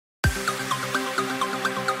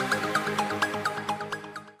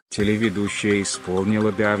Телеведущая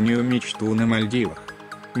исполнила давнюю мечту на Мальдивах.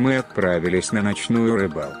 Мы отправились на ночную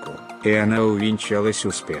рыбалку, и она увенчалась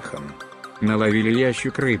успехом. Наловили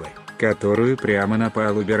ящик рыбы, которую прямо на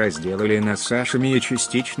палубе разделали на сашими и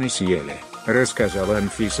частично съели, рассказала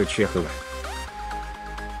Анфиса Чехова.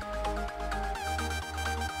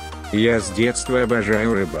 Я с детства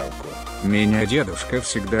обожаю рыбалку, меня дедушка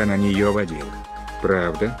всегда на нее водил.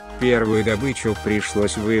 Правда, первую добычу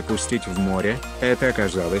пришлось выпустить в море, это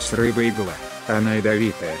оказалась рыба-игла, она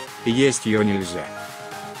ядовитая, есть ее нельзя.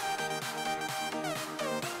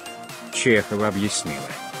 Чехова объяснила,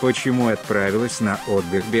 почему отправилась на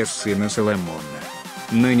отдых без сына Соломона.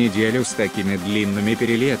 На неделю с такими длинными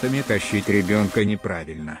перелетами тащить ребенка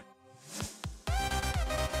неправильно.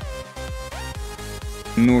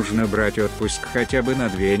 Нужно брать отпуск хотя бы на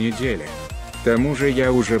 2 недели. К тому же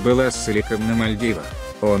я уже была с сыном на Мальдивах,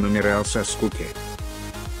 он умирал со скуки.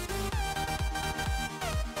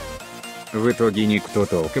 В итоге никто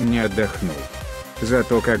толком не отдохнул.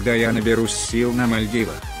 Зато когда я наберусь сил на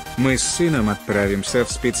Мальдивах, мы с сыном отправимся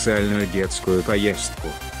в специальную детскую поездку.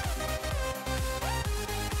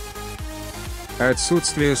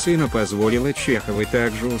 Отсутствие сына позволило Чеховой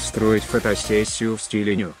также устроить фотосессию в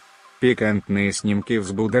стиле ню. Пикантные снимки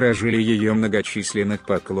взбудоражили ее многочисленных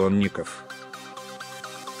поклонников.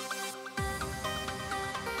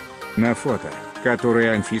 На фото,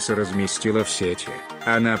 которое Анфиса разместила в сети,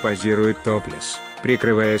 она позирует топлес,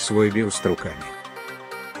 прикрывая свой бюст руками.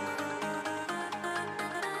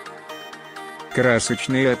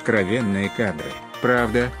 Красочные и откровенные кадры,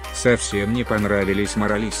 правда, совсем не понравились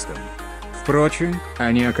моралистам. Впрочем,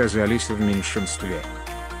 они оказались в меньшинстве.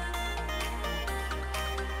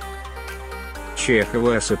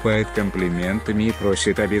 Чехова осыпает комплиментами и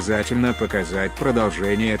просит обязательно показать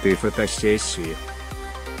продолжение этой фотосессии.